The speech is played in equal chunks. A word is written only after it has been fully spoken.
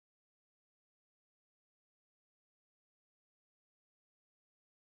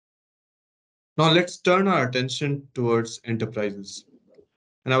Now let's turn our attention towards enterprises.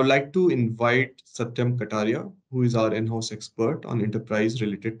 And I would like to invite Satyam Kataria, who is our in-house expert on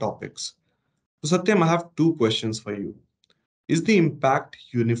enterprise-related topics. So Satyam, I have two questions for you. Is the impact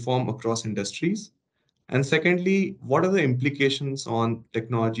uniform across industries? And secondly, what are the implications on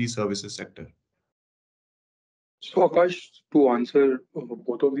technology services sector? So, Akash, to answer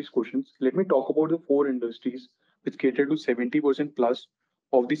both of these questions, let me talk about the four industries which cater to 70% plus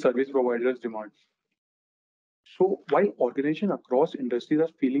of the service providers' demand. So, while organizations across industries are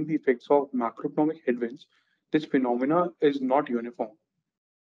feeling the effects of macroeconomic headwinds, this phenomena is not uniform.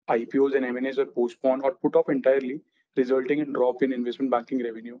 IPOs and M&As were postponed or put off entirely, resulting in drop in investment banking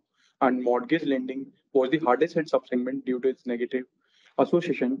revenue. And mortgage lending was the hardest hit subsegment due to its negative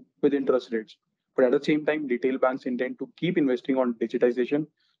association with interest rates. But at the same time, retail banks intend to keep investing on digitization,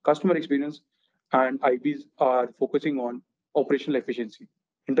 customer experience, and IBs are focusing on operational efficiency.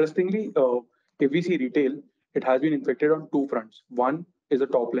 Interestingly, if we see retail, it has been infected on two fronts. One is the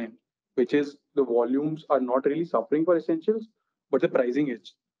top line, which is the volumes are not really suffering for essentials, but the pricing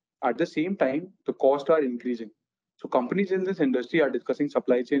is. At the same time, the costs are increasing. So companies in this industry are discussing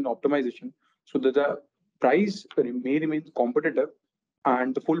supply chain optimization so that the price may remain competitive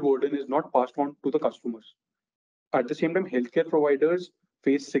and the full burden is not passed on to the customers. At the same time, healthcare providers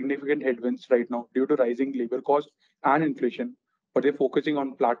face significant headwinds right now due to rising labor costs and inflation, but they're focusing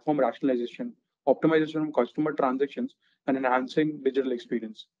on platform rationalization, optimization of customer transactions, and enhancing digital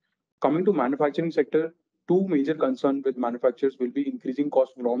experience. Coming to manufacturing sector, two major concerns with manufacturers will be increasing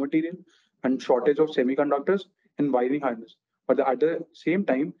cost of raw material and shortage of semiconductors and wiring harness. But at the same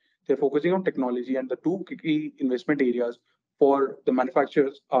time, they're focusing on technology, and the two key investment areas for the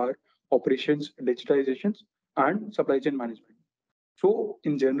manufacturers are operations, digitalizations, and supply chain management. So,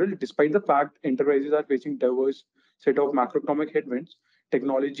 in general, despite the fact enterprises are facing diverse set of macroeconomic headwinds,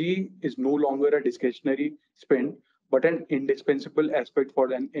 technology is no longer a discretionary spend, but an indispensable aspect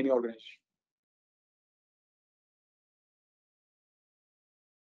for any organization.